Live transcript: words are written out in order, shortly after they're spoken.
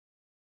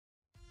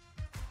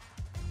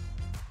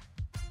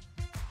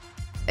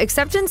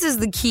acceptance is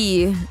the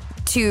key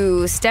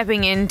to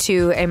stepping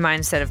into a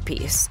mindset of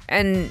peace.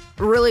 And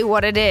really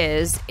what it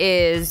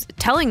is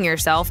telling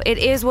yourself it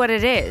is what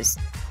it is.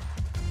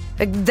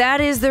 Like, that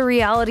is the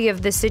reality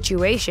of the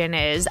situation.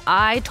 Is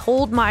I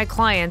told my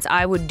clients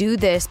I would do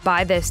this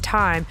by this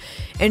time.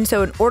 And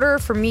so in order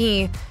for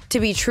me to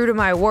be true to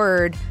my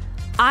word,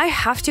 I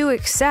have to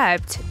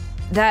accept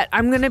that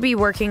I'm going to be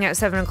working at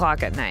 7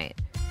 o'clock at night.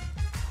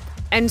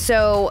 And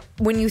so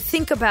when you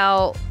think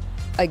about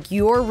like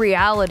your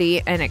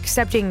reality and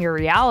accepting your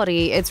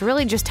reality, it's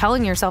really just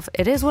telling yourself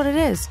it is what it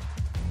is.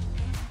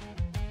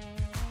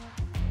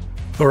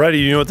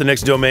 Alrighty, you know what the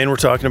next domain we're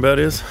talking about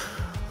is?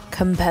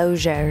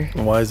 Composure.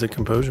 Why is it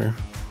composure?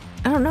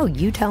 I don't know.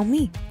 You tell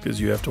me. Because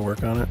you have to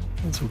work on it.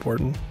 It's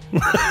important.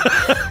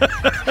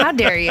 How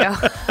dare you?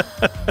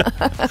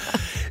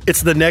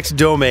 It's the next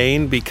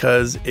domain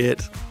because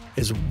it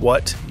is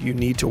what you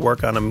need to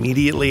work on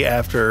immediately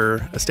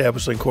after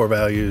establishing core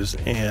values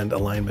and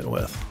alignment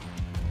with.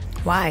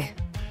 Why?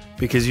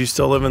 Because you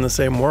still live in the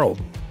same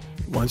world.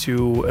 Once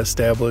you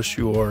establish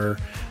your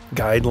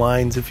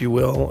guidelines, if you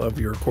will, of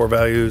your core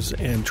values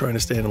and trying to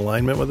stay in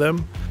alignment with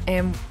them.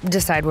 And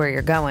decide where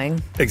you're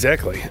going.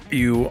 Exactly.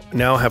 You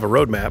now have a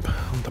roadmap.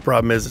 The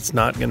problem is it's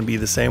not going to be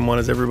the same one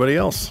as everybody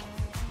else.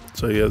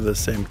 So you have the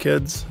same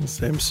kids, the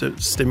same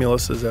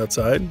stimulus as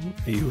outside.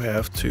 You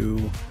have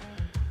to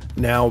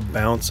now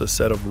bounce a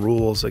set of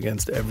rules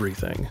against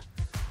everything.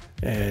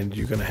 And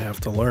you're going to have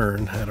to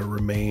learn how to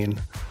remain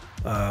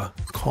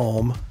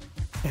calm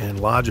and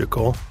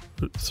logical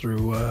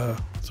through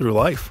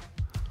life.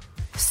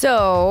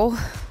 So,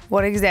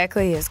 what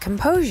exactly is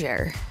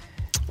composure?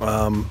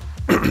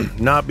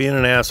 Not being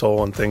an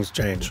asshole when things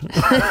change.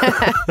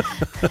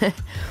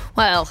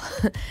 Well,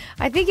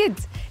 I think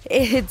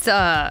it's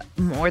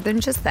more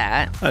than just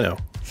that. I know.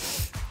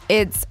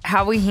 It's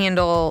how we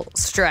handle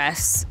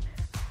stress.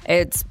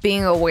 It's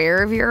being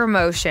aware of your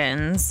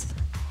emotions,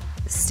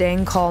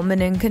 staying calm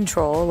and in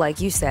control,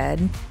 like you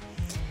said,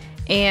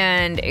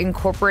 and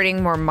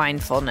incorporating more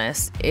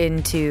mindfulness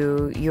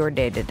into your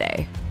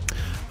day-to-day.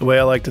 The way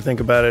I like to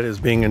think about it is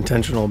being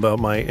intentional about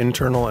my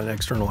internal and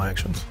external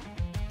actions.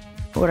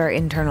 What are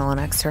internal and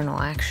external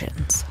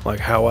actions? Like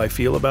how I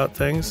feel about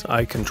things,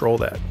 I control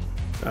that.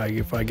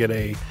 If I get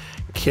a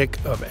kick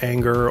of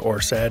anger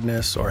or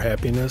sadness or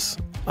happiness,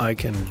 I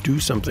can do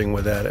something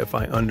with that if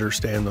I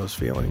understand those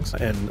feelings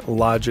and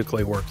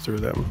logically work through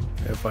them.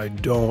 If I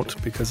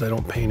don't, because I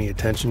don't pay any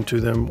attention to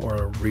them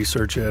or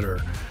research it or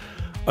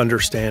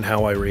understand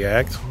how I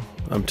react,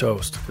 I'm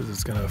toast because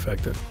it's going to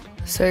affect it.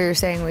 So you're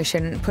saying we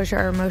shouldn't push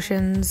our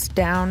emotions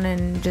down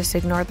and just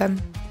ignore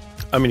them?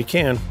 I mean, you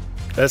can.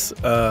 That's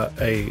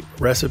a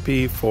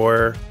recipe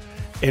for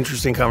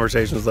interesting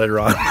conversations later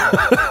on.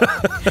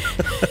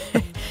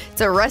 It's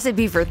a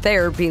recipe for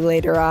therapy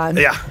later on.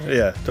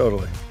 Yeah,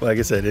 totally. Like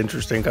I said,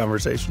 interesting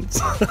conversations.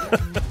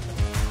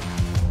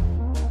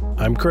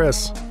 I'm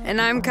Chris. And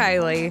I'm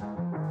Kylie.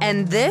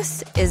 And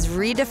this is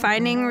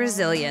Redefining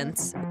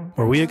Resilience,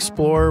 where we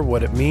explore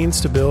what it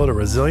means to build a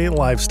resilient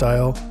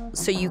lifestyle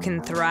so you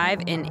can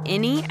thrive in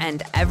any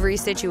and every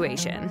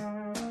situation.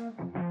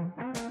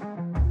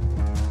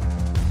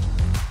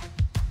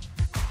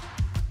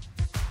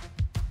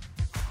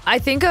 I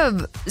think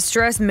of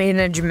stress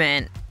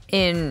management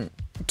in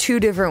two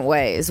different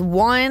ways.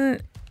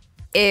 One,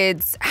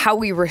 it's how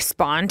we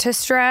respond to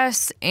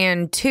stress,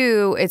 and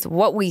two, it's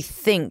what we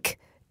think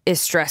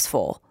is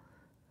stressful.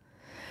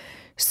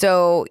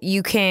 So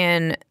you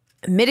can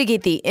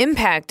mitigate the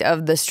impact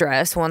of the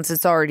stress once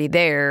it's already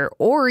there,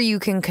 or you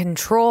can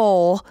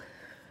control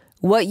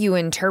what you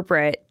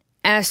interpret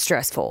as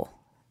stressful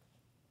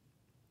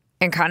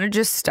and kind of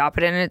just stop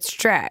it in its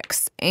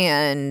tracks.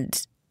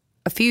 And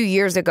a few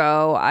years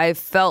ago, I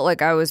felt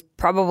like I was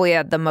probably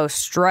at the most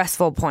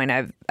stressful point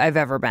I've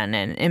ever been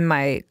in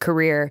my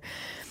career.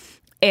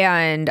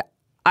 And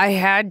I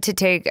had to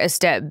take a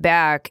step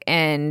back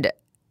and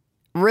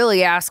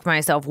really ask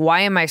myself,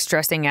 why am I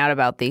stressing out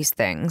about these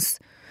things?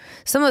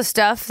 Some of the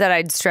stuff that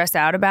I'd stress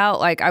out about,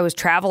 like I was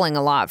traveling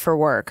a lot for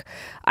work.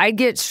 I'd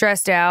get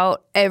stressed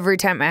out every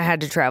time I had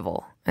to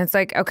travel. And it's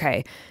like,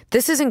 okay,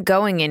 this isn't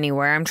going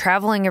anywhere. I'm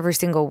traveling every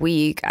single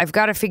week. I've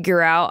got to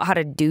figure out how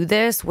to do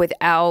this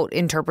without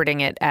interpreting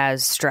it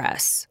as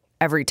stress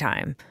every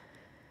time.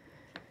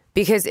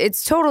 Because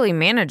it's totally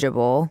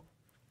manageable.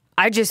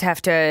 I just have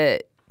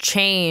to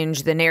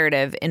change the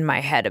narrative in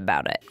my head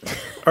about it.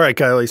 All right,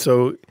 Kylie,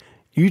 so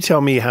you tell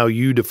me how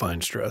you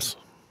define stress.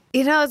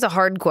 You know, it's a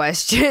hard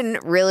question,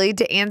 really,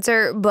 to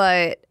answer,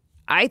 but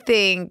I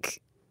think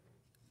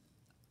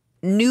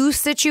new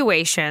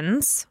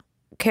situations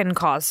can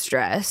cause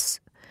stress.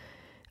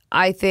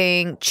 I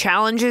think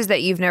challenges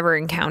that you've never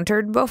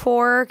encountered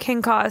before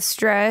can cause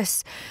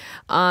stress.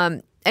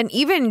 And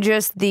even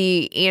just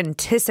the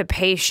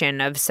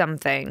anticipation of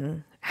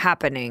something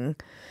happening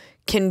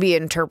can be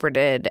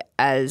interpreted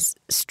as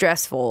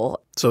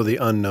stressful. So the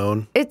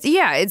unknown. It's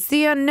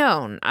the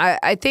unknown.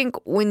 I think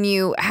when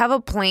you have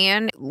a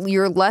plan,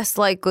 you're less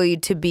likely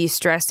to be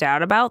stressed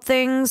out about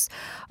things.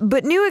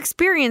 But new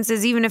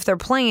experiences, even if they're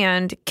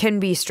planned, can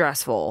be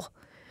stressful.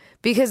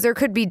 because there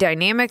could be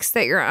dynamics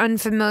that you're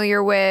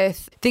unfamiliar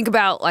with. Think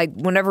about like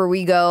whenever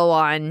we go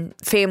on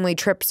family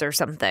trips or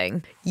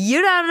something,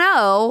 you don't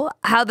know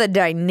how the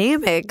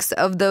dynamics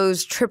of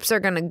those trips are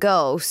going to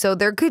go. So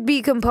there could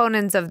be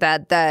components of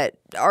that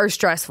are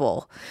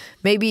stressful.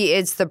 Maybe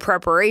it's the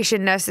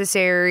preparation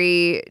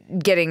necessary,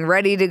 getting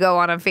ready to go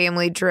on a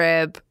family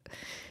trip,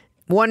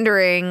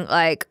 wondering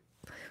like,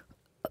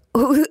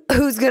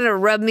 who's going to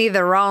rub me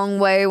the wrong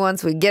way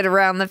once we get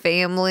around the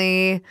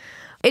family.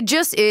 It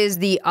just is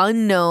the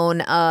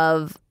unknown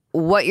of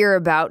what you're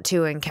about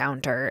to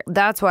encounter.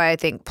 That's why I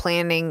think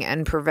planning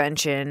and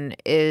prevention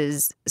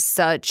is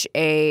such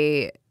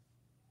a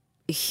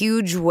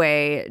huge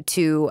way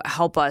to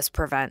help us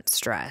prevent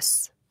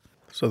stress.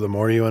 So the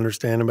more you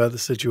understand about the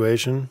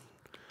situation,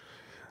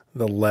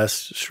 the less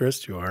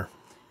stressed you are.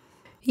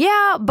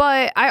 Yeah,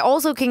 but I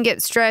also can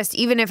get stressed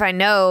even if I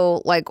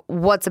know like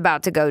what's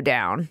about to go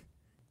down.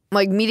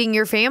 Like meeting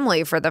your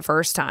family for the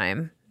first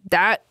time.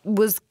 That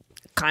was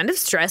kind of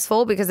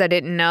stressful because I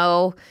didn't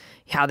know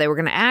how they were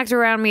going to act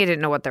around me. I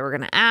didn't know what they were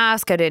going to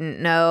ask. I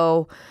didn't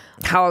know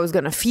how I was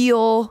going to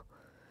feel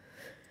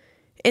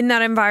in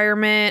that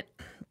environment.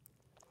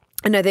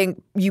 And I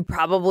think you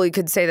probably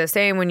could say the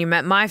same when you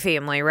met my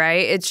family,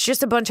 right? It's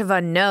just a bunch of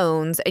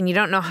unknowns and you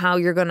don't know how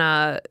you're going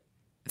to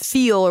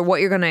feel or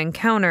what you're going to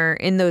encounter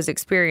in those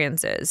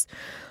experiences.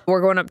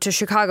 We're going up to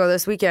Chicago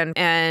this weekend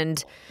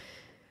and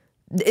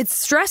it's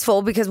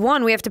stressful because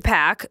one, we have to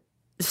pack.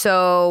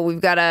 So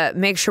we've got to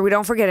make sure we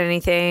don't forget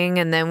anything.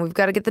 And then we've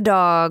got to get the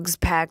dogs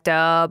packed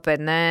up.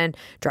 And then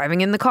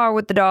driving in the car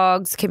with the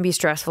dogs can be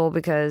stressful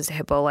because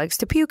Hippo likes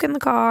to puke in the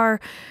car.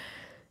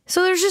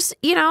 So there's just,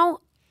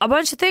 a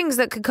bunch of things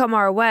that could come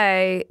our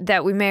way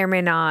that we may or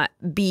may not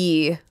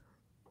be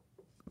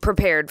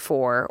prepared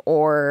for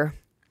or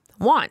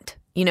want.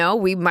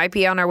 We might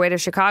be on our way to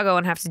Chicago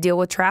and have to deal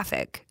with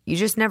traffic. You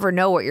just never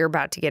know what you're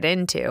about to get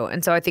into.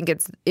 And so I think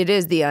it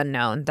is the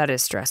unknown that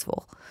is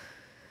stressful.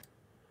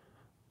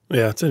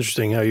 Yeah, it's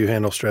interesting how you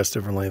handle stress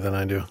differently than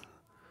I do.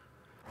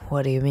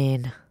 What do you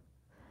mean?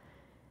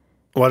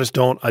 Well,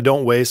 I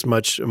don't waste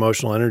much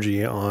emotional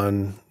energy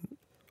on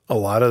a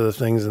lot of the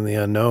things in the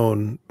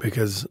unknown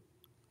because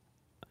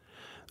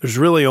there's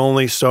really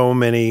only so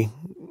many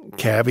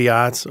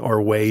caveats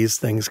or ways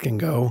things can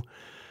go.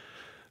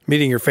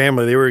 Meeting your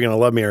family, they were going to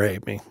love me or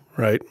hate me,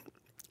 right?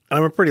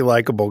 I'm a pretty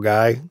likable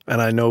guy,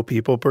 and I know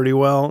people pretty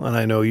well, and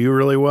I know you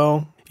really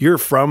well. You're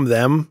from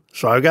them,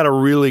 so I've got a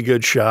really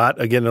good shot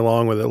of getting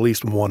along with at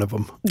least one of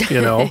them,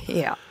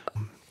 Yeah.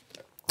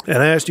 And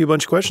I asked you a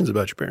bunch of questions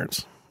about your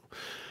parents,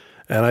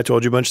 and I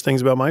told you a bunch of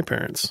things about my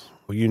parents.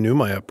 You knew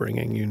my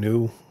upbringing. You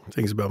knew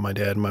things about my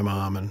dad and my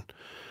mom, and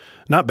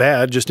not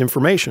bad, just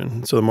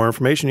information. So the more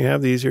information you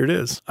have, the easier it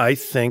is. I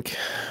think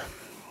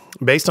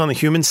based on the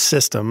human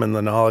system and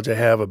the knowledge I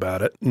have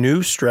about it,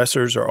 new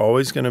stressors are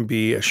always going to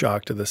be a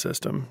shock to the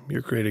system.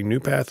 You're creating new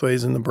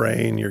pathways in the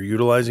brain. You're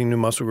utilizing new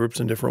muscle groups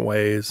in different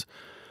ways.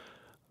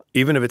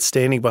 Even if it's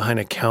standing behind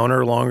a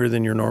counter longer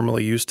than you're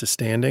normally used to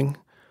standing,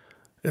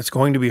 it's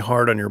going to be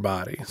hard on your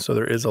body. So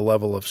there is a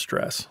level of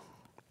stress.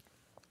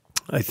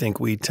 I think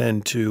we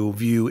tend to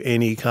view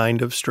any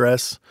kind of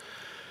stress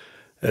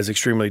as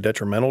extremely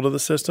detrimental to the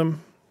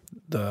system,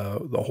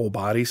 the whole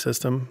body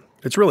system.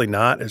 It's really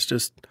not. It's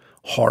just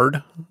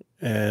hard,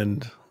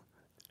 and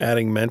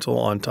adding mental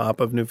on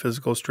top of new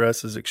physical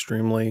stress is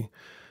extremely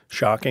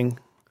shocking.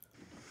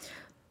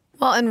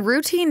 Well, and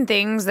routine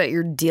things that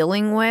you're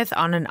dealing with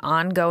on an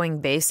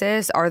ongoing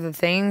basis are the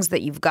things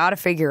that you've got to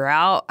figure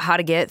out how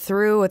to get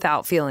through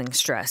without feeling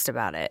stressed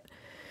about it.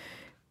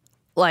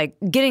 Like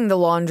getting the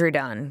laundry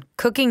done,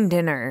 cooking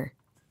dinner,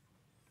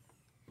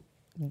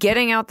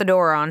 getting out the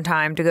door on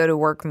time to go to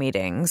work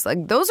meetings.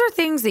 Like those are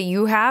things that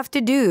you have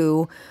to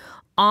do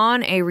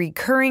on a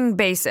recurring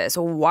basis.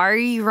 Why are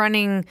you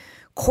running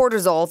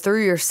cortisol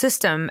through your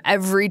system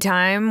every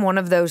time one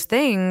of those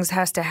things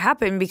has to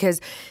happen?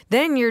 Because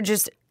then you're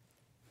just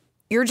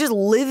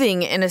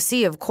living in a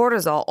sea of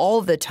cortisol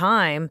all the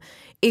time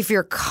if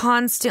you're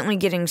constantly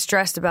getting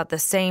stressed about the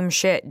same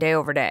shit day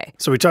over day.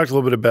 So you talked a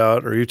little bit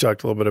about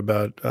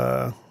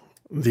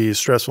the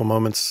stressful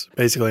moments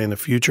basically in the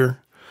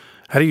future.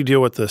 How do you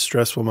deal with the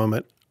stressful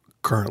moment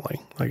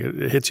currently? Like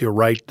it hits you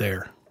right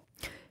there.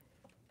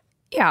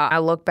 Yeah, I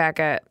look back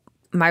at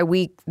my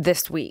week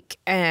this week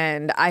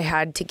and I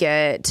had to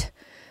get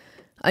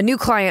a new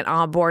client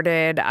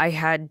onboarded. I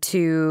had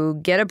to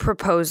get a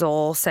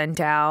proposal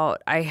sent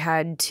out. I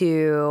had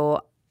to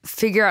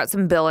figure out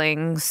some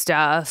billing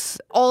stuff.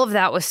 All of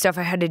that was stuff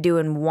I had to do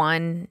in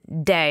one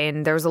day,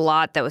 and there was a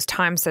lot that was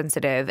time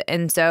sensitive.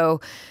 And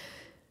so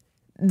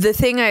the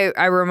thing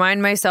I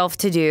remind myself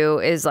to do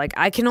is like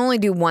I can only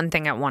do one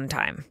thing at one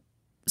time.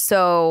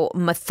 So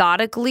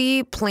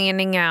methodically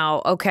planning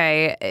out,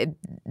 okay,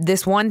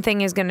 this one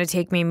thing is going to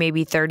take me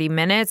maybe 30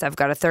 minutes. I've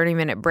got a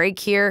 30-minute break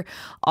here.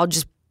 I'll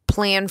just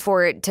plan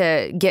for it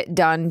to get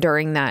done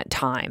during that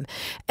time.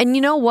 And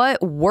you know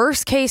what?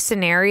 Worst case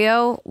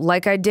scenario,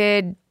 like I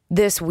did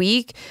this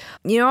week,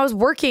 I was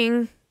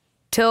working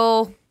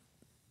till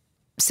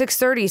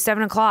 6:30,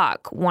 7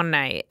 o'clock one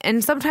night.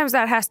 And sometimes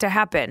that has to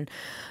happen.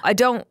 I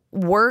don't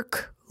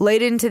work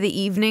late into the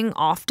evening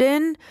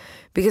often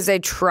because I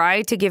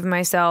try to give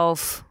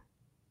myself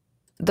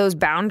those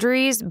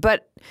boundaries.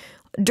 But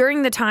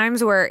during the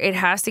times where it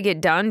has to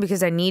get done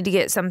because I need to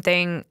get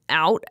something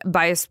out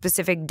by a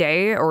specific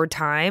day or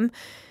time,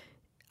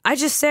 I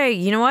just say,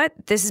 you know what?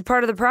 This is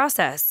part of the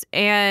process.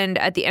 And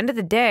at the end of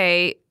the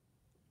day,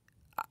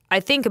 I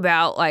think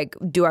about, like,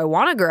 do I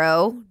want to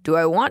grow? Do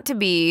I want to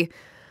be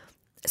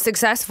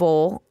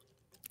successful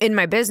in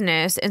my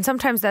business? And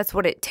sometimes that's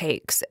what it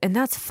takes. And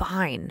that's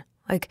fine.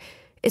 Like,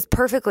 it's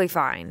perfectly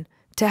fine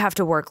to have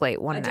to work late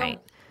one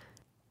night.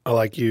 I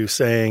like you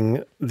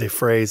saying the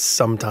phrase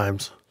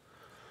sometimes.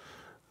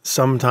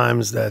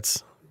 Sometimes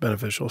that's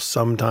beneficial.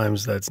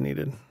 Sometimes that's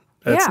needed.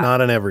 That's not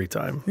an every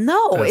time.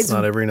 No, it's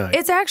not every night.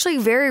 It's actually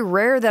very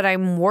rare that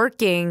I'm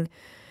working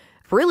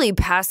really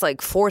past like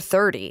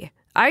 4:30.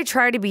 I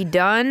try to be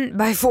done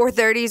by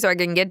 4:30 so I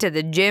can get to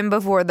the gym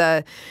before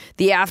the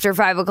after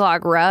 5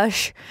 o'clock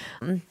rush.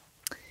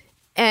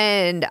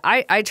 And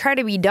I try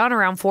to be done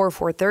around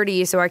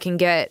 4:30 so I can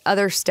get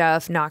other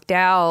stuff knocked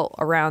out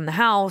around the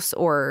house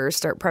or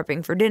start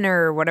prepping for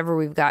dinner or whatever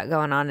we've got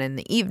going on in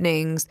the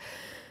evenings.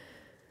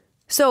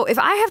 So if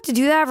I have to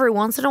do that every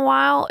once in a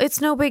while,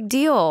 it's no big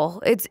deal.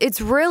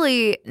 It's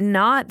really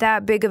not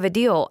that big of a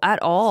deal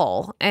at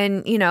all.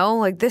 And, you know,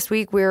 like this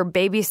week we were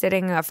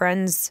babysitting a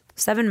friend's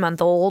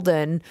 7-month-old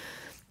and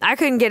I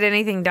couldn't get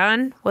anything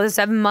done with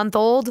a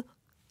 7-month-old.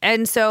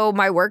 And so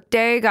my work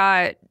day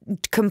got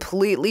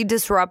completely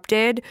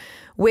disrupted,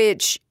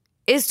 which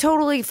is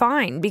totally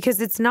fine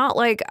because it's not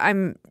like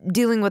I'm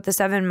dealing with the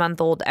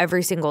 7-month-old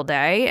every single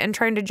day and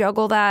trying to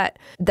juggle that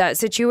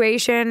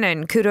situation,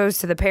 and kudos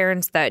to the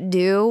parents that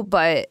do.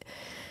 But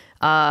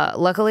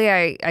luckily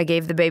I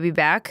gave the baby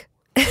back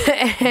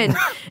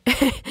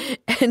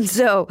and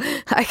so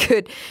I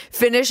could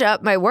finish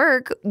up my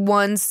work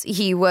once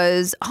he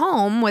was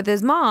home with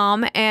his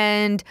mom,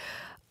 and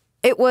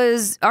it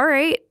was all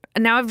right.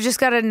 Now I've just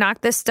got to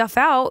knock this stuff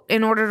out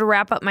in order to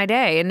wrap up my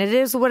day. And it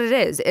is what it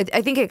is.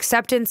 I think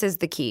acceptance is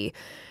the key.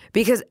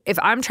 Because if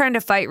I'm trying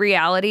to fight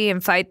reality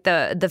and fight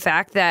the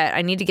fact that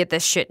I need to get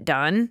this shit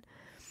done,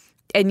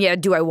 and yeah,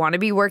 do I want to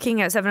be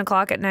working at 7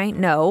 o'clock at night?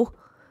 No.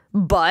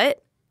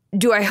 But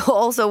do I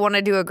also want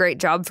to do a great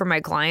job for my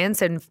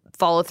clients and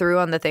follow through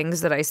on the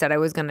things that I said I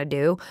was going to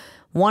do?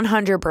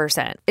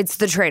 100%. It's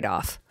the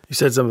trade-off. You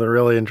said something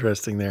really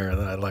interesting there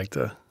that I'd like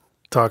to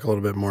talk a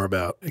little bit more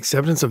about.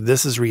 Acceptance of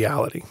this is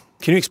reality.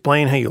 Can you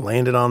explain how you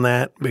landed on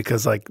that?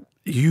 Because like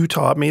you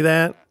taught me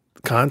that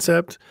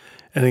concept,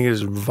 and I think it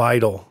is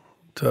vital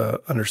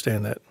to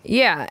understand that.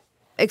 Yeah.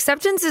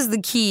 Acceptance is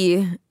the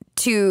key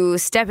to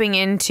stepping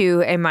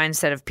into a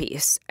mindset of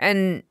peace.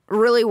 And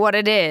really what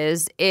it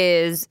is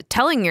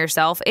telling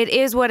yourself it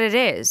is what it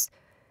is.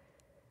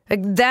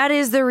 Like, that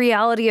is the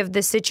reality of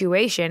the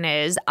situation.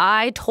 Is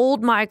I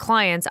told my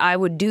clients I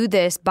would do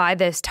this by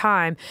this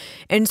time.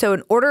 And so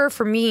in order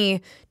for me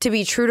to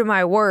be true to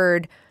my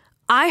word,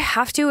 I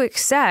have to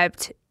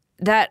accept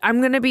that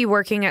I'm going to be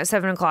working at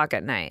 7 o'clock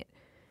at night.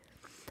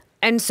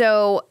 And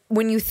so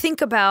when you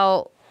think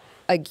about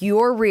like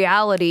your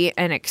reality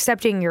and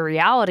accepting your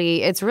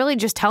reality, it's really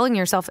just telling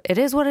yourself it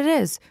is what it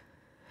is.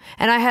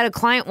 And I had a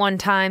client one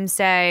time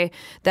say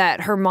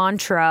that her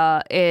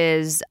mantra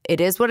is,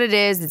 it is what it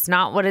is, it's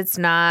not what it's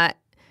not,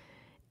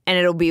 and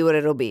it'll be what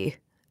it'll be.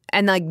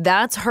 And like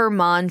that's her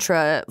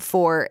mantra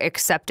for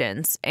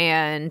acceptance.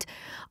 And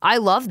I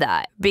love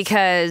that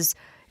because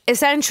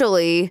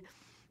essentially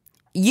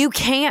you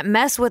can't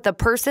mess with a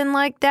person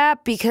like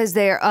that because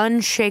they're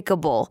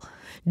unshakable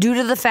due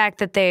to the fact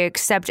that they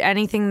accept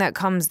anything that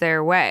comes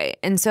their way.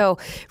 And so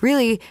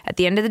really, at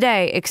the end of the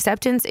day,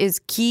 acceptance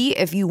is key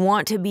if you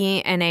want to be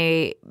in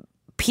a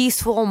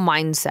peaceful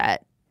mindset.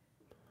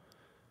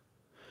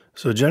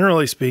 So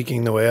generally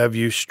speaking, the way I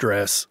view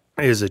stress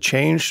is a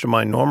change to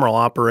my normal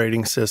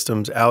operating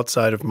systems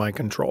outside of my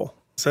control.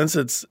 Since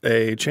it's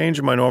a change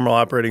in my normal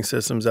operating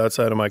systems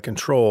outside of my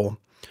control,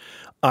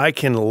 I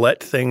can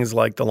let things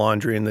like the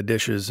laundry and the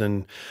dishes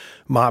and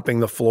mopping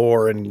the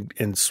floor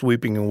and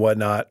sweeping and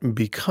whatnot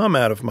become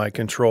out of my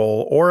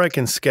control, or I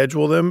can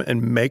schedule them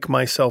and make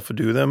myself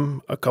do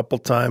them a couple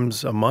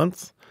times a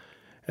month,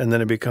 and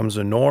then it becomes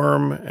a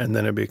norm, and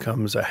then it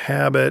becomes a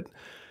habit,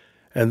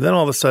 and then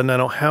all of a sudden I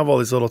don't have all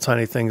these little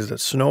tiny things that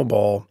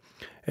snowball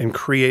and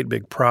create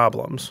big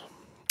problems.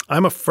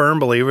 I'm a firm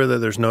believer that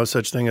there's no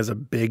such thing as a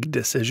big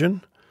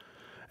decision.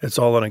 It's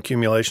all an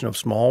accumulation of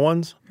small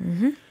ones.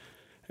 Mm-hmm.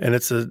 And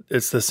it's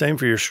the same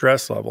for your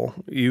stress level.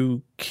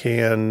 You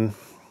can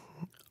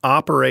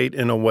operate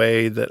in a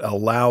way that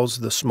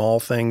allows the small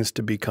things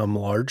to become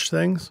large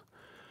things.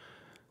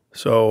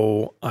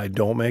 So I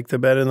don't make the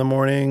bed in the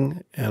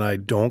morning, and I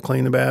don't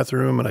clean the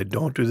bathroom, and I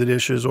don't do the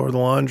dishes or the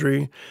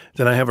laundry.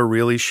 Then I have a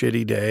really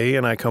shitty day,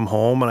 and I come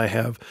home and I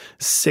have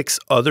 6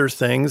 other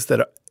things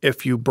that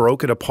if you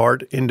broke it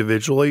apart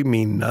individually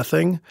mean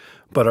nothing,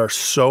 but are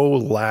so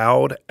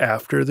loud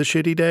after the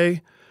shitty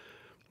day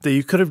that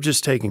you could have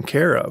just taken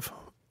care of,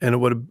 and it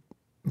would have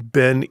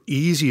been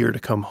easier to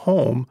come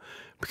home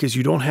because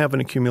you don't have an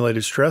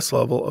accumulated stress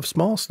level of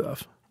small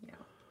stuff. Yeah.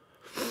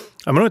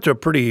 I went through a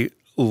pretty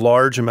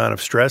large amount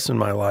of stress in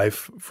my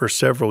life for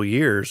several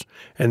years,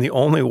 and the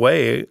only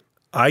way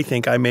I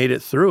think I made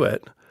it through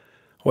it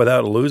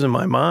without losing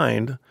my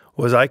mind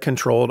was I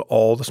controlled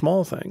all the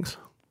small things.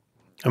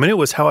 I mean, it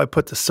was how I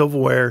put the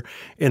silverware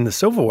in the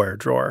silverware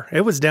drawer.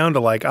 It was down to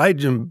like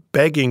I'm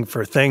begging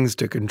for things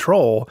to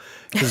control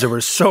because there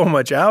was so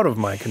much out of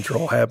my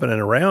control happening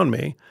around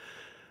me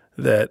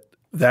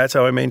that's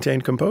how I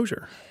maintained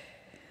composure.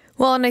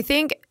 Well, and I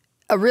think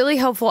a really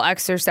helpful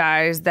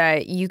exercise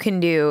that you can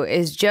do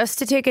is just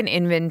to take an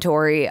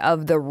inventory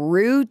of the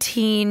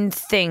routine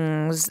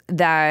things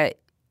that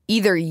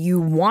either you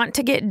want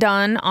to get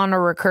done on a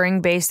recurring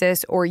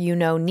basis or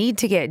need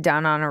to get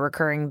done on a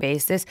recurring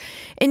basis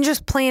and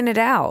just plan it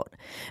out.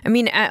 I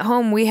mean, at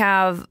home we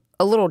have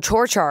a little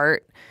chore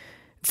chart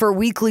for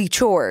weekly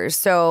chores.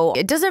 So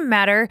it doesn't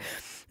matter,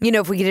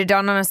 if we get it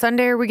done on a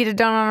Sunday or we get it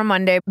done on a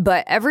Monday,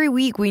 but every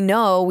week we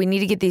know we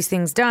need to get these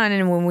things done.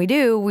 And when we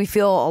do, we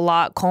feel a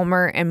lot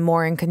calmer and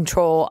more in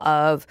control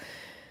of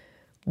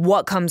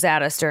what comes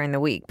at us during the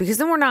week, because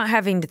then we're not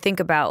having to think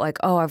about like,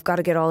 oh, I've got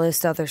to get all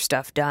this other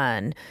stuff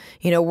done.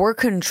 We're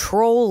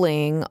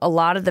controlling a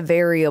lot of the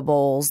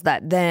variables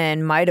that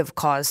then might have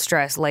caused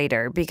stress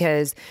later,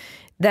 because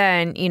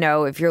then,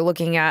 if you're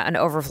looking at an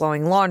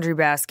overflowing laundry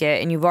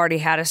basket and you've already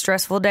had a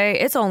stressful day,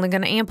 it's only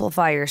going to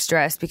amplify your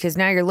stress because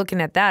now you're looking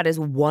at that as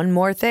one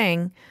more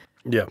thing.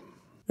 Yeah.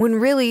 When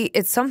really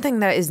it's something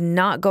that is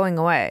not going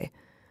away.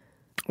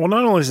 Well,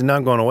 not only is it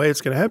not going away,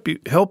 it's going to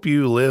help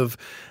you live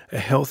a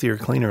healthier,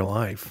 cleaner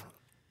life.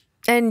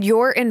 And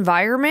your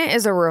environment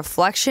is a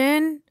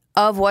reflection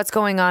of what's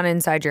going on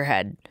inside your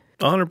head.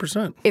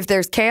 100%. If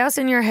there's chaos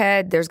in your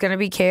head, there's going to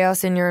be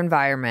chaos in your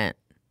environment.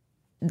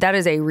 That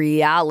is a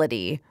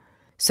reality.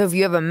 So if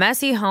you have a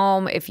messy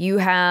home, if you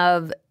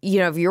have,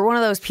 if you're one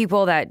of those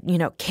people that,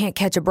 can't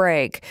catch a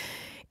break,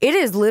 it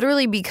is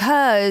literally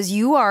because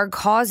you are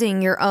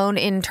causing your own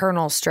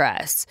internal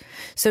stress.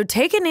 So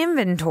take an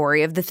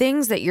inventory of the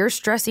things that you're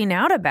stressing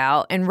out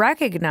about and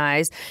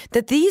recognize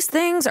that these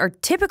things are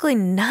typically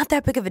not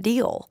that big of a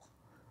deal.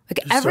 Like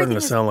it's starting to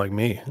sound like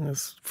me.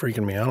 It's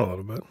freaking me out a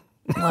little bit.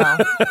 Well,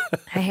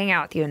 I hang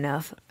out with you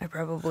enough. I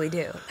probably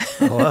do.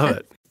 I love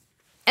it.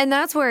 And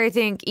that's where I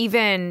think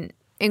even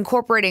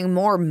incorporating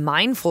more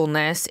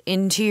mindfulness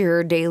into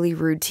your daily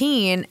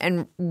routine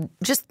and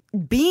just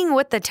being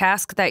with the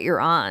task that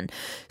you're on.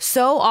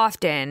 So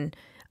often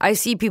I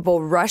see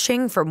people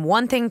rushing from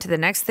one thing to the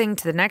next thing,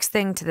 to the next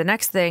thing, to the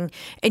next thing,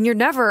 and you're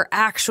never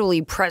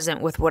actually present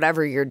with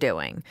whatever you're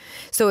doing.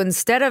 So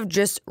instead of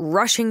just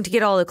rushing to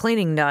get all the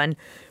cleaning done,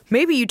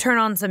 maybe you turn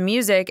on some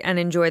music and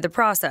enjoy the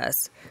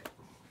process.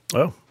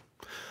 Oh,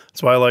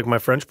 that's why I like my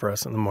French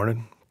press in the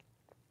morning.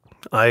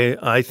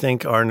 I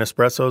think our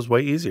Nespresso is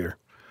way easier.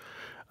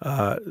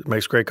 It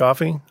makes great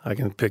coffee. I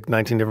can pick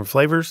 19 different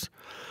flavors.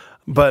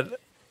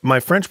 But my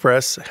French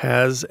press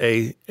has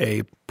a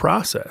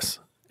process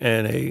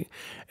and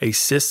a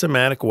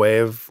systematic way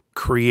of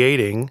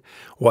creating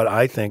what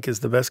I think is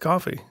the best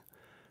coffee.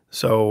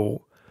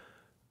 So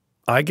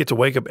I get to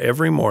wake up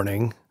every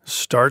morning,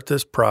 start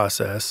this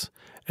process,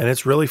 and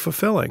it's really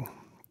fulfilling.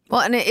 Well,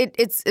 and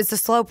it's a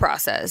slow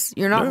process.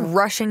 You're not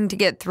rushing to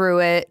get through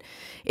it.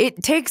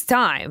 It takes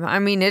time. I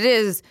mean, it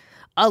is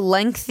a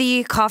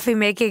lengthy coffee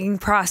making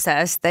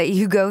process that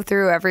you go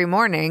through every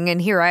morning.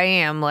 And here I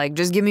am, like,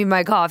 just give me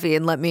my coffee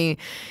and let me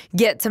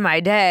get to my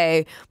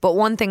day. But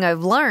one thing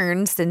I've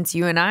learned since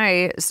you and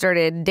I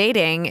started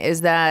dating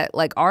is that,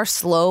 like, our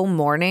slow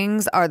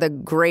mornings are the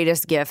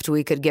greatest gift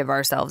we could give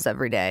ourselves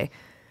every day.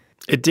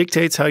 It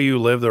dictates how you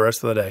live the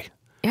rest of the day.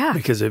 Yeah.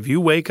 Because if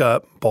you wake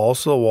up,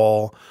 balls to the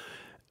wall,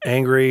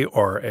 angry,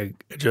 or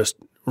just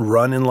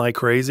running like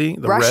crazy,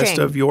 the rest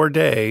of your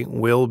day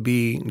will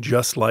be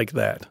just like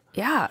that.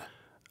 Yeah.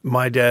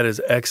 My dad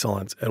is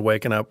excellent at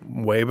waking up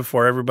way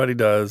before everybody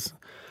does.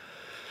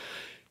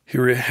 He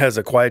has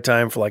a quiet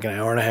time for like an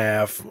hour and a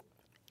half.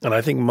 And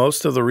I think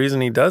most of the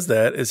reason he does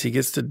that is he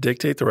gets to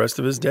dictate the rest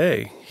of his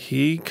day.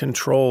 He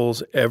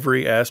controls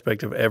every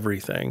aspect of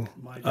everything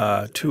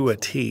to a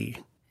T.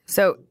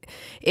 So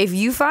if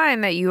you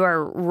find that you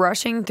are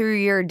rushing through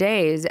your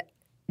days,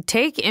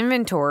 take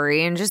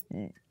inventory and just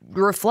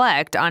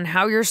reflect on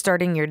how you're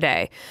starting your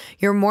day.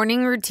 Your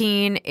morning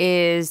routine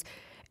is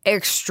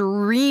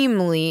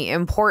extremely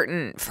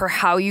important for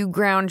how you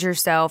ground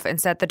yourself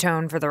and set the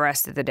tone for the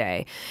rest of the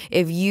day.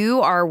 If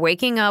you are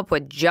waking up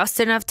with just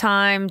enough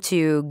time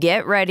to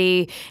get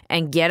ready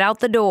and get out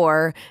the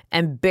door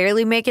and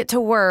barely make it to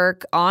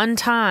work on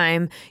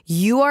time,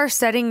 you are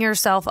setting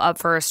yourself up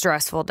for a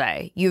stressful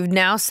day. You've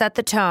now set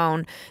the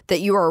tone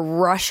that you are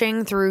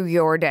rushing through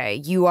your day.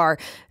 You are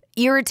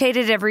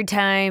irritated every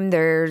time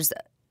there's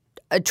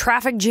a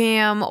traffic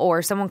jam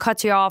or someone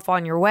cuts you off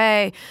on your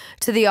way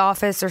to the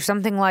office or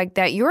something like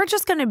that. You're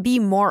just going to be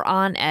more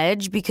on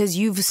edge because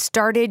you've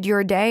started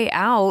your day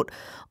out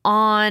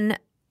on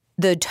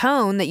the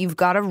tone that you've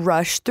got to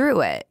rush through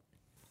it.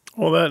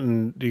 Well, that,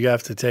 and you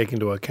have to take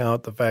into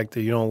account the fact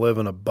that you don't live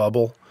in a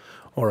bubble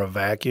or a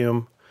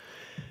vacuum.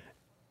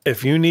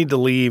 If you need to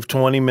leave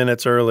 20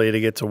 minutes early to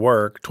get to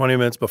work, 20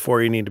 minutes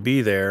before you need to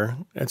be there,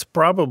 it's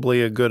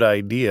probably a good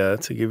idea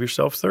to give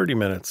yourself 30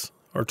 minutes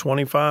or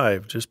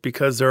 25, just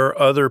because there are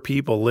other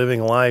people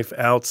living life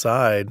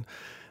outside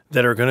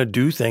that are going to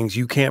do things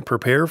you can't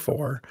prepare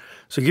for.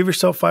 So give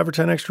yourself 5 or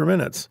 10 extra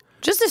minutes.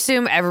 Just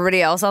assume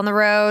everybody else on the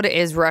road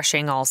is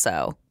rushing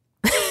also.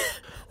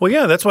 Well,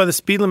 yeah, that's why the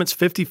speed limit's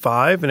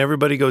 55 and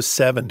everybody goes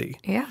 70.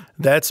 Yeah.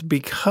 That's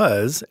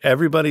because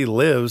everybody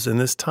lives in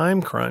this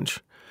time crunch.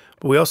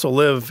 But we also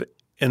live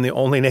in the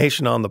only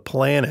nation on the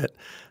planet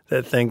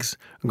that thinks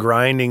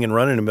grinding and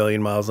running a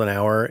million miles an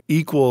hour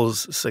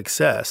equals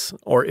success.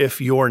 Or if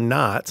you're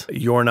not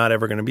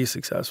ever going to be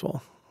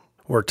successful.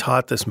 We're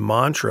taught this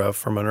mantra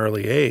from an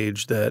early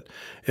age that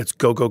it's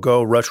go, go,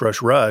 go, rush,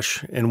 rush,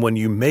 rush. And when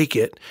you make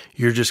it,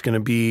 you're just going to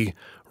be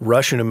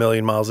rushing a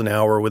million miles an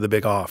hour with a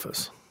big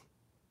office.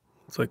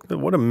 It's like,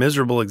 what a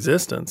miserable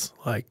existence.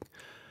 Like,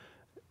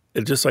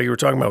 it just like you were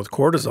talking about with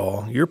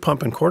cortisol, you're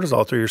pumping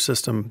cortisol through your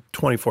system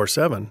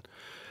 24/7.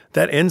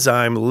 That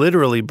enzyme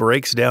literally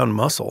breaks down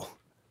muscle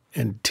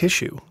and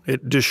tissue.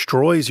 It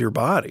destroys your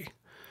body.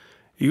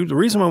 The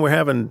reason why we're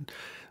having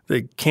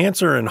the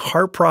cancer and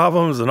heart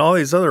problems and all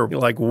these other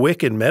like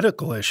wicked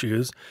medical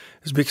issues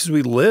is because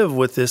we live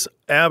with this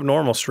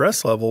abnormal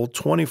stress level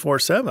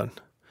 24/7.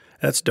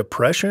 That's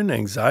depression,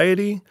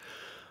 anxiety,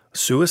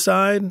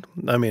 suicide.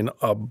 I mean,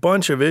 a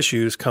bunch of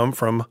issues come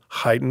from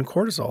heightened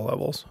cortisol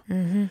levels.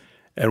 Mm-hmm.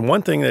 And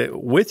one thing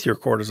that with your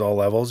cortisol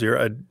levels, your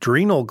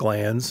adrenal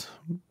glands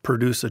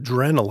produce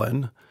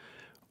adrenaline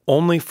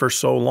only for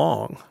so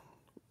long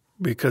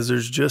because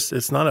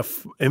it's not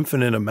an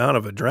infinite amount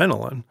of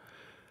adrenaline.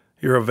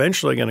 You're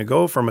eventually going to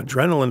go from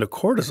adrenaline to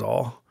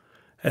cortisol,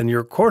 and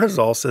your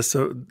cortisol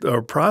system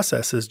or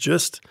processes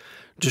just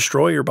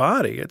destroy your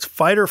body. It's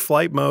fight or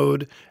flight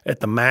mode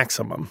at the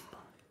maximum.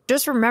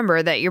 Just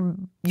remember that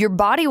your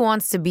body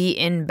wants to be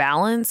in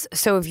balance.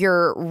 So if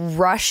you're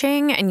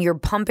rushing and you're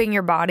pumping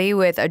your body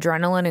with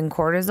adrenaline and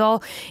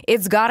cortisol,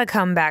 it's got to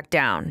come back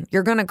down.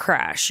 You're going to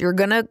crash. You're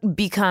going to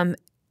become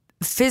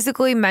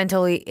physically,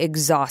 mentally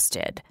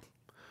exhausted.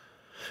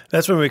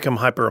 That's when we become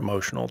hyper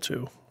emotional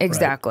too.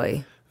 Exactly.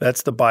 Right?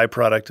 That's the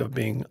byproduct of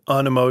being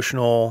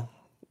unemotional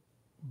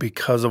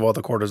because of all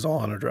the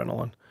cortisol and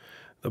adrenaline.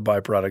 The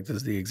byproduct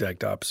is the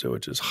exact opposite,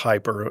 which is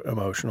hyper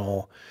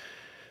emotional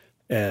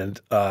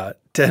and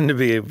tend to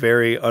be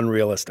very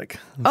unrealistic.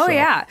 Oh, so,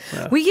 yeah.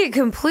 We get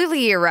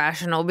completely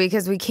irrational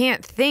because we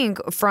can't think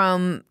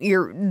from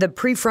the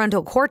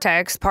prefrontal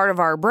cortex, part of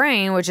our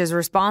brain, which is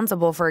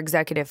responsible for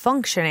executive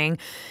functioning.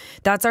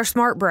 That's our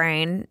smart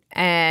brain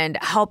and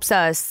helps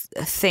us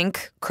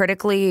think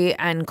critically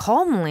and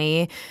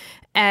calmly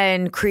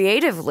and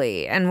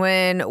creatively. And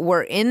when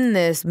we're in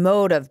this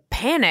mode of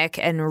panic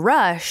and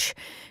rush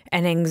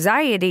and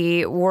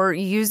anxiety, we're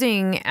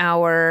using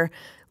our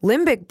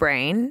limbic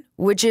brain,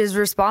 which is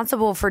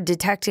responsible for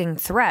detecting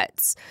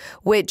threats,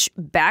 which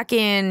back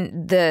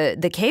in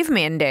the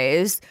caveman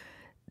days,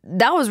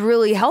 that was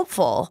really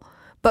helpful.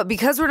 But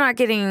because we're not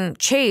getting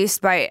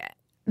chased by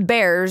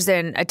bears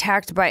and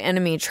attacked by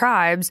enemy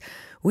tribes,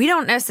 we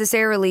don't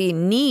necessarily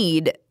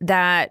need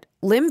that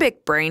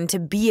limbic brain to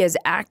be as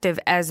active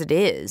as it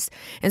is.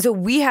 And so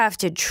we have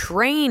to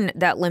train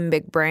that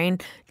limbic brain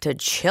to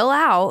chill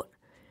out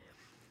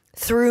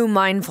through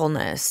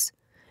mindfulness.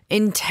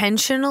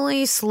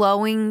 Intentionally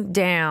slowing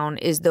down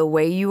is the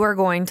way you are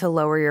going to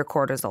lower your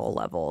cortisol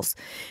levels.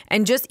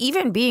 And just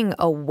even being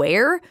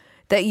aware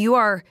that you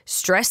are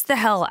stressed the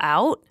hell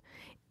out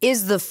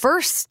is the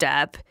first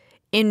step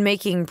in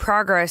making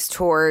progress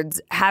towards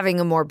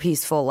having a more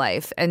peaceful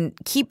life and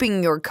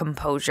keeping your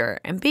composure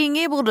and being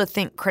able to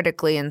think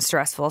critically in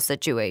stressful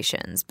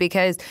situations,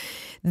 because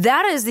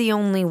that is the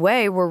only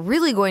way we're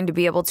really going to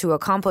be able to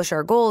accomplish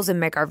our goals and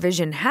make our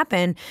vision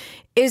happen,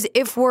 is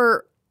if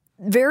we're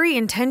very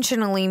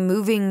intentionally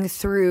moving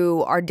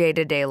through our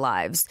day-to-day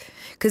lives.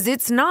 Because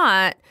it's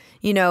not,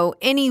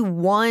 any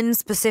one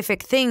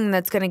specific thing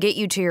that's going to get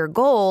you to your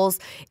goals.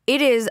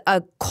 It is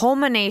a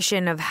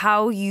culmination of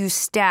how you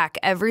stack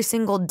every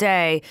single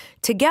day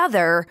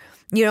together,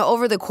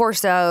 over the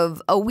course of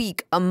a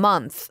week, a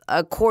month,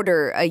 a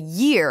quarter, a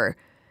year.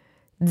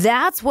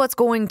 That's what's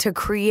going to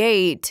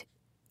create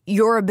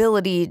your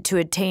ability to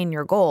attain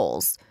your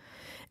goals.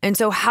 And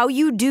so how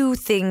you do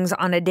things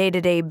on a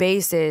day-to-day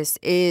basis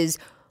is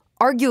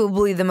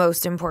arguably the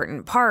most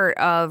important part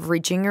of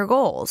reaching your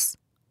goals.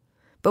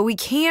 But we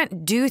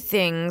can't do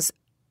things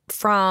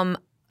from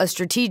a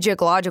strategic,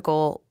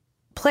 logical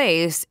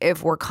place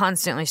if we're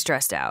constantly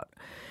stressed out.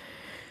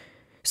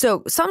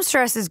 So some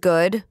stress is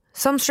good.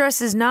 Some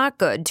stress is not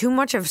good. Too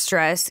much of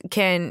stress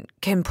can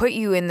put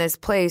you in this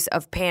place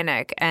of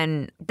panic.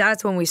 And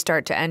that's when we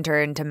start to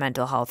enter into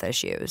mental health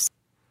issues.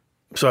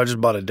 So I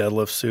just bought a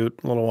deadlift suit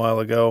a little while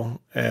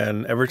ago,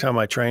 and every time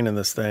I train in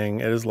this thing,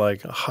 it is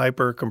like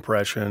hyper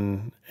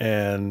compression,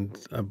 and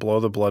I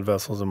blow the blood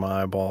vessels in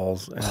my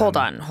eyeballs. And Hold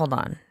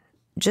on.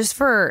 just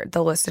for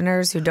the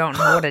listeners who don't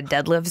know what a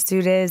deadlift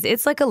suit is,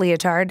 it's like a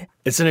leotard.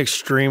 It's an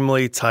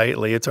extremely tight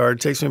leotard.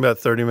 It takes me about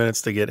 30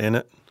 minutes to get in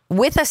it.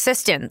 With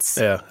assistance.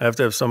 Yeah, I have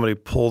to have somebody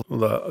pull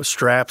the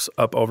straps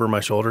up over my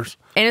shoulders.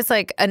 And it's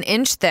like an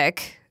inch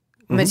thick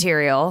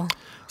material.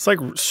 It's like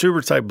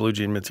super tight blue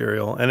jean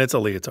material, and it's a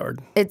leotard.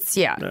 It's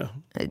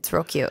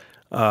real cute.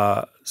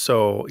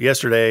 So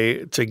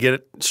yesterday, to get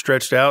it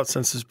stretched out,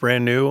 since it's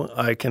brand new,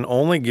 I can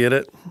only get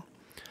it,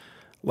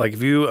 like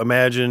if you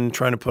imagine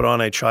trying to put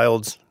on a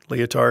child's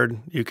leotard,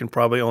 you can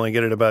probably only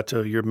get it about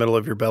to your middle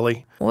of your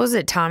belly. What was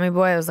it, Tommy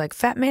Boy? I was like,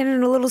 fat man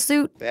in a little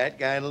suit. Fat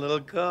guy in a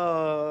little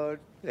coat.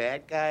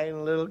 Fat guy in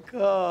a little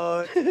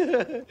coat.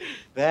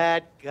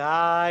 Fat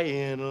guy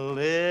in a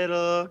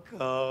little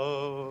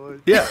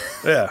coat. Yeah,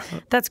 yeah.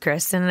 That's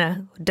Chris in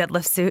a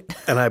deadlift suit.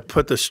 And I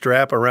put the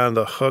strap around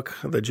the hook,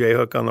 the J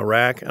hook on the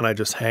rack, and I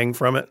just hang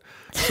from it.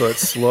 So it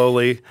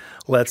slowly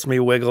lets me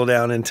wiggle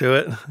down into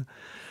it.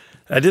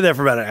 I did that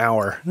for about an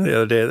hour the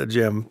other day at the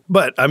gym.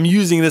 But I'm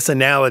using this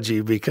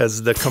analogy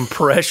because the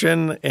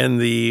compression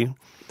and the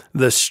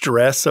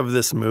stress of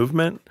this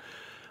movement,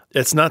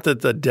 it's not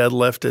that the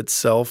deadlift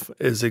itself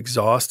is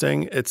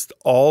exhausting. It's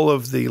all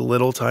of the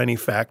little tiny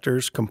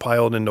factors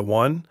compiled into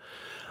one.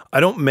 I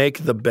don't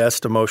make the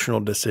best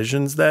emotional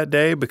decisions that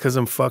day because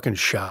I'm fucking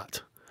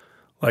shot.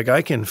 Like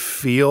I can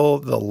feel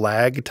the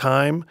lag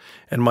time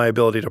and my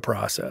ability to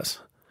process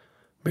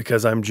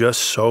because I'm just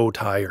so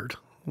tired.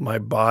 My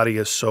body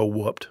is so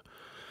whooped.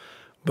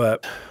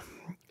 But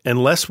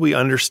unless we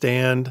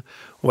understand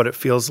what it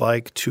feels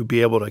like to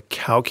be able to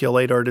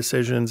calculate our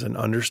decisions and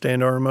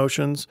understand our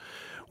emotions,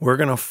 we're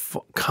going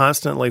to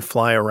constantly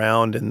fly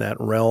around in that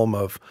realm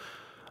of,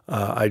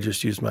 I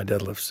just used my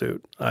deadlift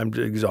suit. I'm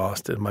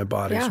exhausted. My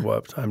body's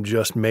whooped. I'm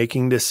just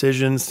making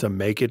decisions to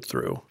make it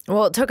through.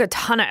 Well, it took a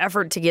ton of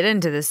effort to get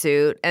into the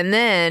suit and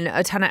then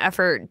a ton of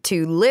effort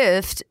to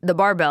lift the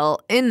barbell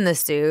in the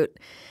suit.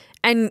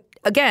 And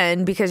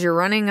again, because you're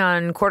running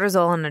on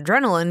cortisol and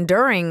adrenaline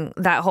during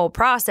that whole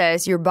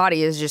process, your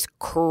body is just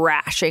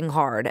crashing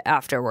hard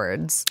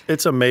afterwards.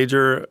 It's a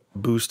major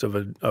boost of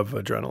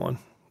adrenaline.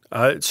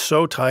 It's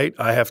so tight,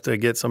 I have to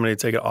get somebody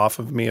to take it off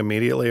of me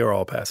immediately or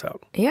I'll pass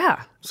out.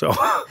 Yeah. So,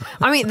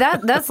 I mean,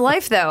 that's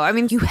life, though. I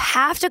mean, you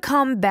have to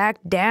come back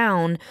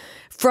down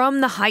from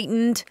the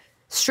heightened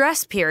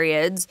stress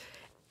periods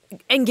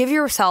and give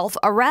yourself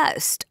a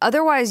rest.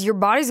 Otherwise, your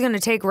body's going to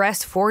take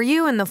rest for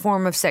you in the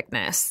form of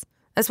sickness.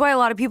 That's why a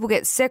lot of people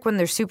get sick when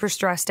they're super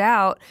stressed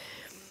out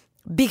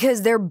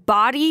because their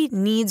body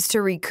needs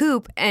to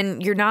recoup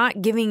and you're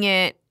not giving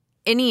it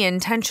any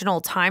intentional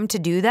time to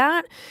do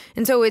that.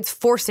 And so it's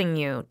forcing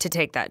you to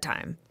take that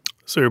time.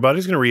 So your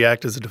body's going to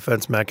react as a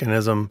defense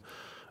mechanism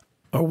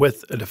or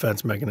with a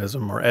defense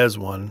mechanism or as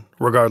one,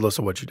 regardless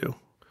of what you do.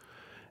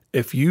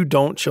 If you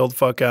don't chill the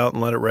fuck out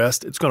and let it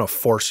rest, it's going to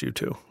force you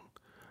to.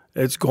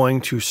 It's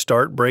going to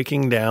start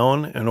breaking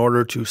down in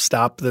order to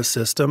stop the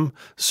system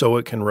so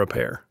it can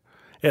repair.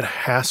 It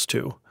has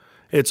to.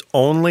 Its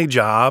only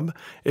job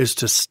is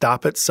to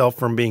stop itself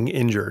from being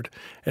injured.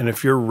 And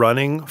if you're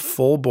running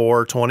full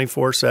bore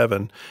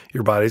 24/7,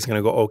 your body's going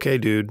to go, okay,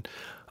 dude,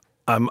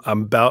 I'm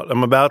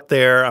about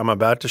there. I'm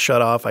about to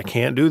shut off. I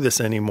can't do this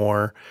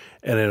anymore.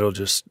 And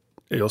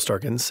you'll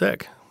start getting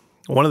sick.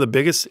 One of the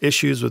biggest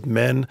issues with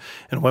men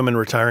and women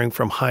retiring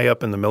from high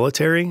up in the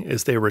military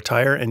is they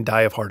retire and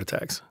die of heart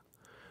attacks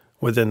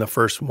within the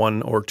first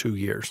 1 or 2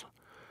 years.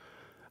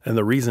 And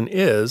the reason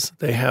is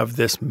they have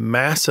this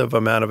massive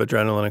amount of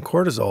adrenaline and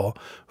cortisol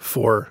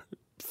for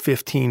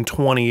 15,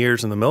 20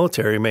 years in the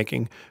military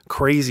making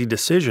crazy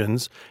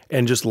decisions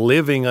and just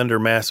living under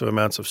massive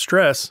amounts of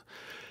stress.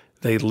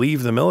 They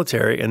leave the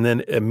military and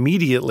then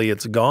immediately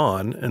it's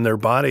gone and their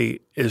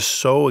body is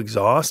so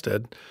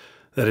exhausted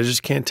that it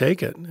just can't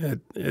take it.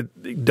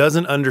 It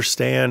doesn't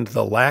understand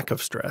the lack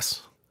of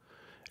stress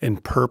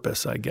and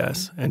purpose, I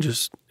guess, and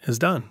just is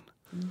done.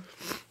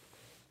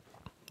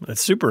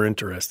 It's super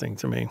interesting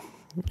to me.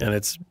 And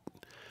it's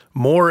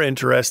more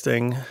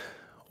interesting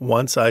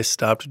once I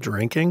stopped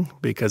drinking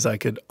because I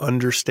could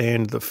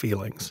understand the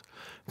feelings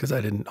because I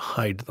didn't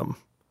hide them.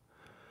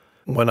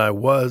 When I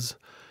was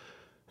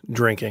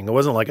drinking, it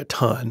wasn't like a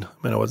ton.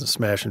 I mean, I wasn't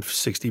smashing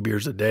 60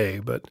 beers a day,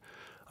 but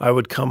I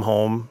would come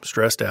home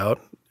stressed out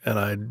and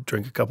I'd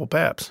drink a couple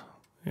paps,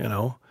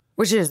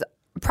 Which is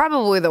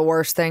probably the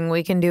worst thing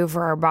we can do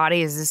for our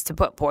bodies is to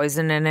put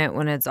poison in it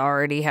when it's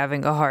already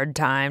having a hard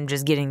time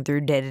just getting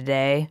through day to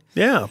day.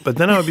 Yeah, but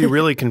then I would be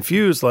really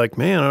confused, like,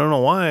 man, I don't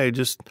know why. I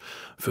just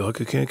feel like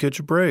I can't catch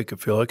a break. I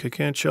feel like I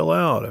can't chill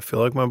out. I feel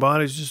like my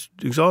body's just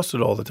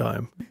exhausted all the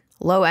time.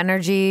 Low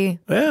energy.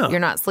 Yeah. You're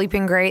not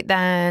sleeping great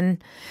then.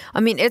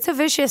 I mean, it's a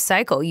vicious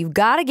cycle. You've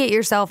got to get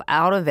yourself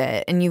out of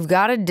it, and you've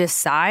got to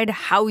decide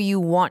how you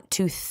want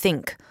to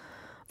think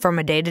from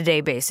a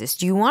day-to-day basis.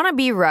 Do you want to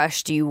be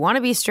rushed? Do you want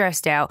to be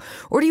stressed out?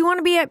 Or do you want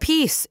to be at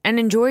peace and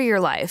enjoy your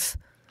life?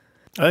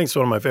 I think it's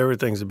one of my favorite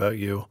things about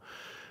you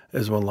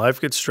is when life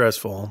gets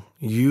stressful,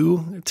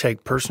 you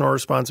take personal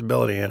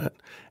responsibility in it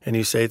and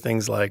you say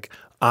things like,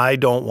 I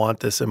don't want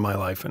this in my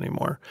life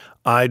anymore.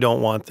 I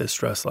don't want this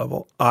stress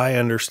level. I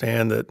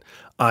understand that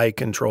I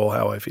control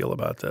how I feel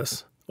about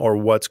this or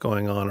what's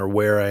going on or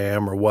where I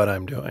am or what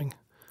I'm doing.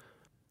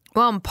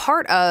 Well, and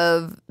part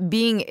of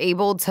being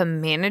able to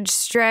manage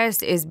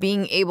stress is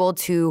being able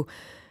to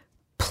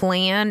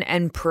plan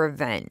and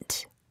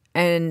prevent.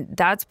 And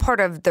that's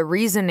part of the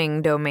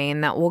reasoning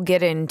domain that we'll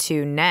get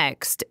into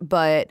next.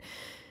 But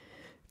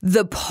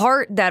the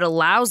part that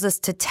allows us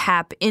to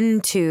tap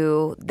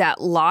into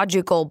that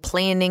logical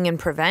planning and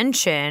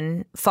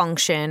prevention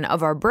function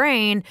of our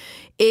brain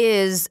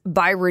is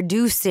by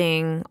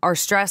reducing our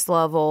stress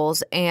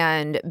levels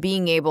and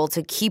being able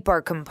to keep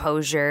our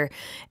composure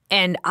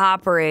and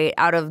operate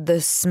out of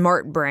the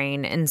smart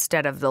brain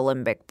instead of the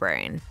limbic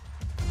brain.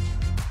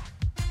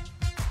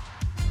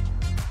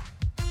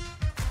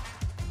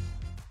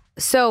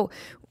 So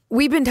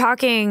we've been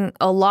talking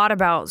a lot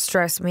about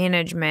stress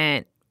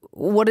management.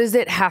 What does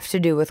it have to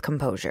do with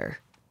composure?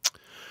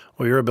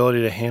 Well, your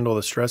ability to handle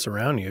the stress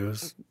around you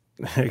is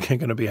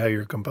going to be how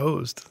you're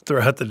composed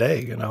throughout the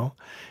day, you know.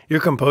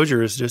 Your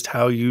composure is just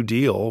how you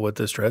deal with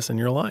the stress in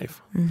your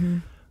life. Mm-hmm.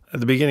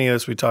 At the beginning of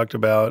this, we talked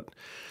about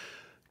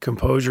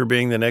composure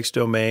being the next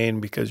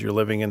domain because you're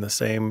living in the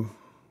same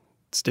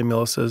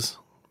stimuluses,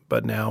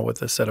 but now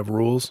with a set of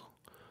rules.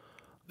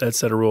 That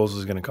set of rules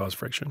is going to cause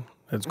friction.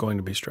 It's going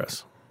to be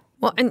stress.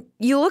 Well, and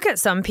you look at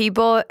some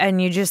people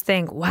and you just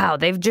think, wow,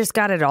 they've just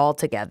got it all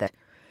together.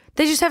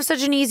 They just have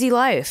such an easy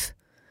life.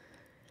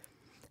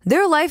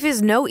 Their life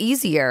is no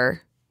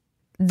easier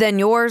than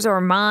yours or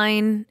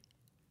mine,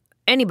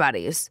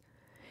 anybody's.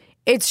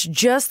 It's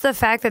just the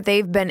fact that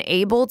they've been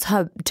able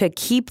to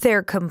keep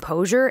their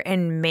composure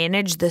and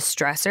manage the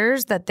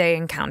stressors that they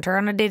encounter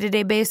on a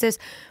day-to-day basis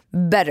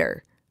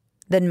better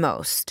than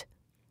most.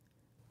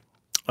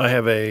 I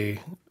have a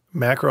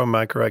macro and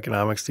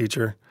microeconomics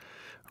teacher,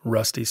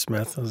 Rusty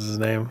Smith is his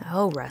name.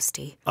 Oh,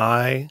 Rusty.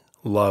 I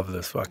love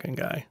this fucking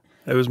guy.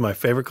 It was my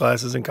favorite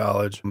classes in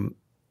college.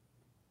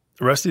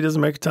 Rusty doesn't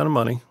make a ton of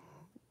money.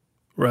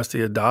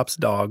 Rusty adopts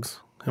dogs,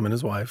 him and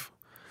his wife.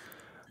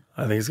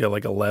 I think he's got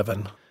like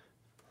 11.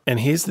 And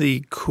he's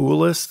the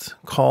coolest,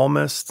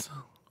 calmest,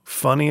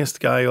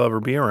 funniest guy you'll ever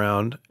be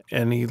around,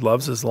 and he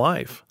loves his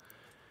life.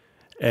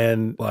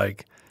 And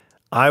like,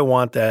 I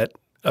want that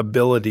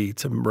ability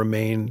to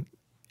remain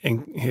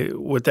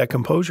with that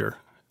composure.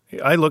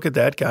 I look at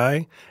that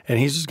guy, and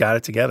he's just got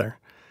it together.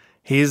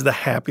 He's the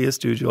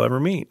happiest dude you'll ever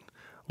meet.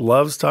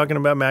 Loves talking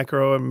about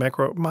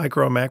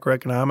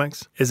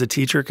macroeconomics. Is a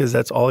teacher because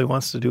that's all he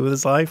wants to do with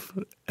his life,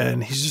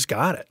 and he's just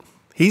got it.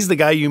 He's the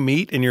guy you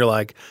meet, and you're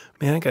like,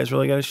 man, that guy's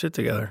really got his shit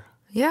together.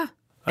 Yeah.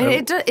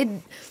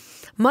 And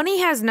money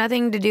has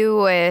nothing to do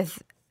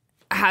with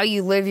how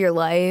you live your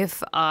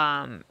life.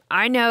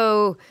 I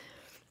know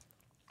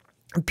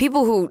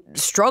people who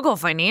struggle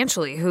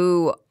financially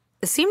who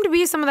seem to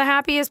be some of the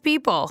happiest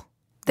people.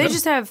 They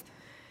just have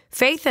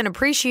faith and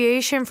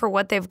appreciation for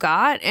what they've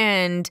got,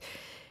 and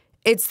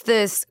it's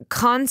this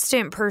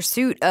constant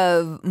pursuit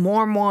of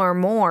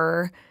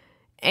more,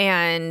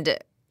 and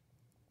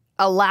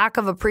a lack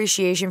of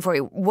appreciation for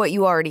what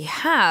you already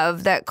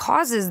have that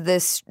causes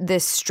this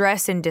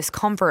stress and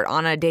discomfort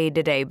on a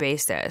day-to-day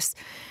basis.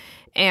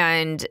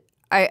 And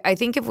I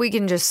think if we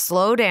can just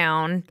slow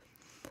down,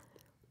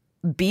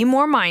 be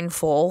more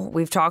mindful.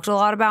 We've talked a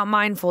lot about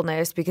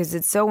mindfulness because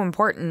it's so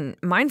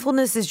important.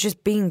 Mindfulness is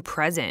just being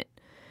present.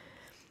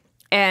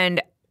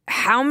 And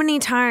how many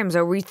times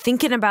are we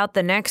thinking about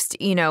the next,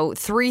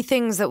 3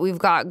 things that we've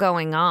got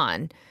going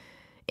on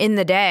in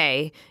the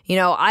day?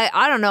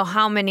 I don't know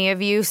how many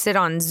of you sit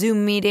on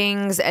Zoom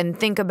meetings and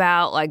think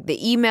about like the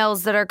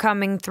emails that are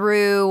coming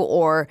through,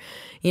 or,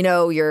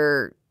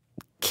 your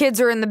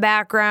kids are in the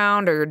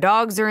background or your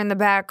dogs are in the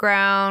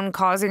background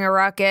causing a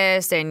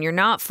ruckus, and you're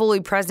not fully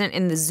present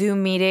in the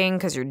Zoom meeting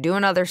because you're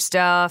doing other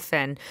stuff.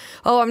 And,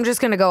 I'm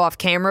just going to go off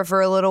camera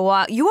for a little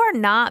while. You are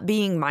not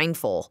being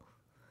mindful.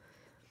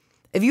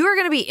 If you are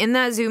going to be in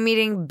that Zoom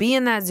meeting, be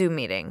in that Zoom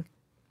meeting.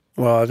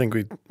 Well, I think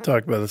we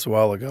talked about this a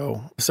while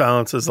ago.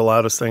 Silence is the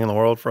loudest thing in the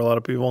world for a lot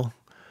of people.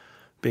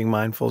 Being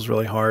mindful is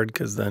really hard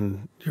because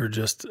then you're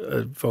just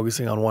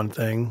focusing on one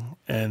thing,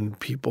 and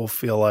people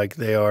feel like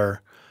they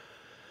are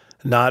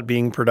not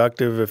being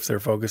productive if they're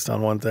focused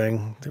on one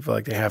thing. They feel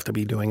like they have to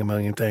be doing a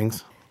million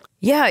things.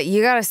 Yeah,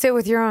 you got to sit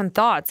with your own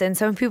thoughts. And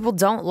some people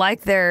don't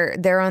like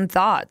their own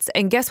thoughts.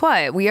 And guess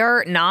what? We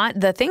are not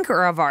the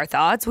thinker of our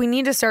thoughts. We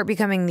need to start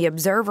becoming the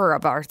observer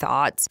of our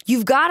thoughts.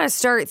 You've got to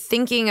start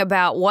thinking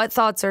about what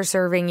thoughts are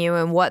serving you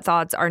and what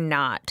thoughts are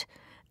not.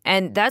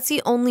 And that's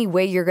the only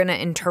way you're going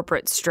to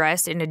interpret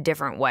stress in a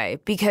different way,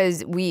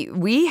 because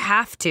we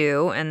have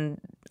to, and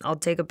I'll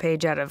take a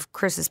page out of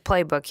Chris's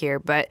playbook here,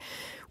 but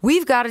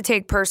we've got to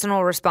take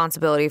personal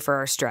responsibility for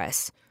our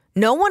stress.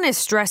 No one is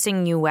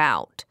stressing you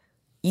out.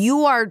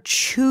 You are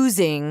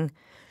choosing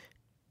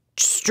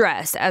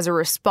stress as a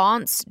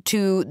response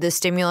to the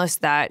stimulus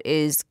that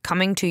is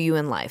coming to you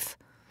in life.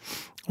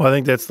 Well, I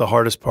think that's the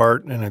hardest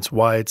part, and it's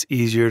why it's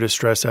easier to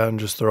stress out and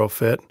just throw a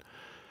fit.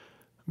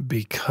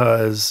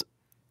 Because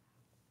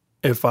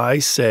if I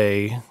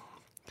say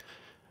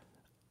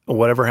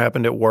whatever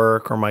happened at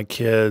work or my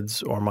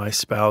kids or my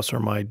spouse or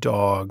my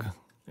dog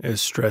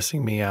is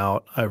stressing me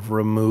out, I've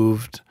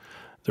removed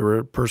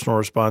the personal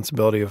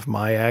responsibility of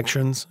my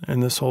actions in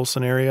this whole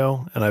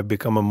scenario, and I've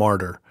become a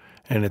martyr.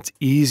 And it's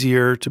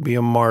easier to be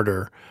a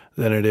martyr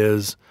than it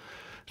is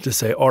to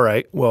say, all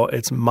right, well,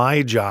 it's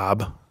my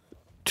job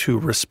to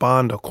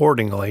respond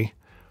accordingly,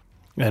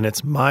 and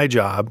it's my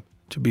job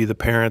to be the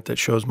parent that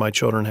shows my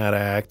children how to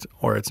act,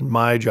 or it's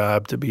my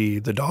job to be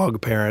the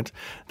dog parent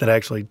that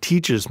actually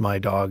teaches my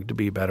dog to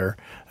be better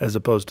as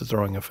opposed to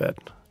throwing a fit.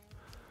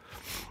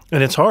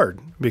 And it's hard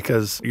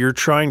because you're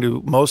trying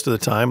to, most of the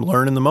time,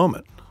 learn in the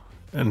moment.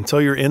 And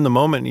until you're in the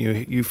moment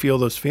and you feel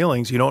those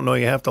feelings, you don't know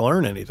you have to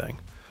learn anything.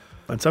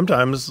 And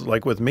sometimes,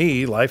 like with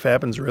me, life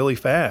happens really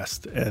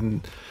fast,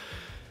 and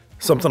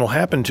something will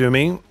happen to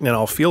me and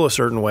I'll feel a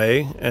certain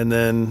way, and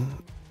then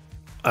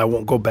I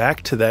won't go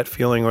back to that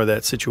feeling or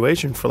that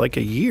situation for like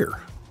a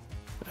year.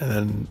 And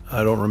then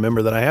I don't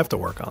remember that I have to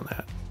work on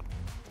that.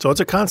 So it's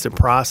a constant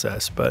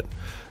process, but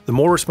the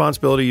more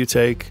responsibility you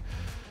take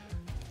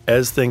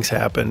as things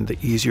happen, the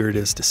easier it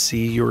is to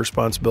see your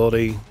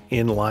responsibility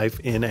in life,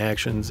 in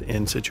actions,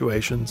 in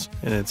situations,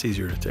 and it's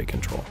easier to take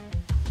control.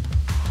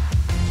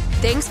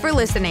 Thanks for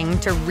listening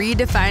to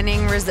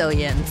Redefining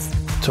Resilience.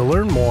 To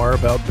learn more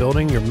about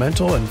building your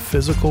mental and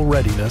physical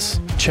readiness,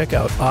 check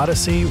out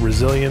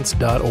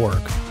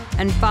odysseyresilience.org.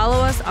 And follow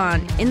us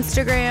on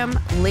Instagram,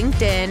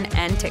 LinkedIn,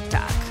 and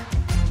TikTok.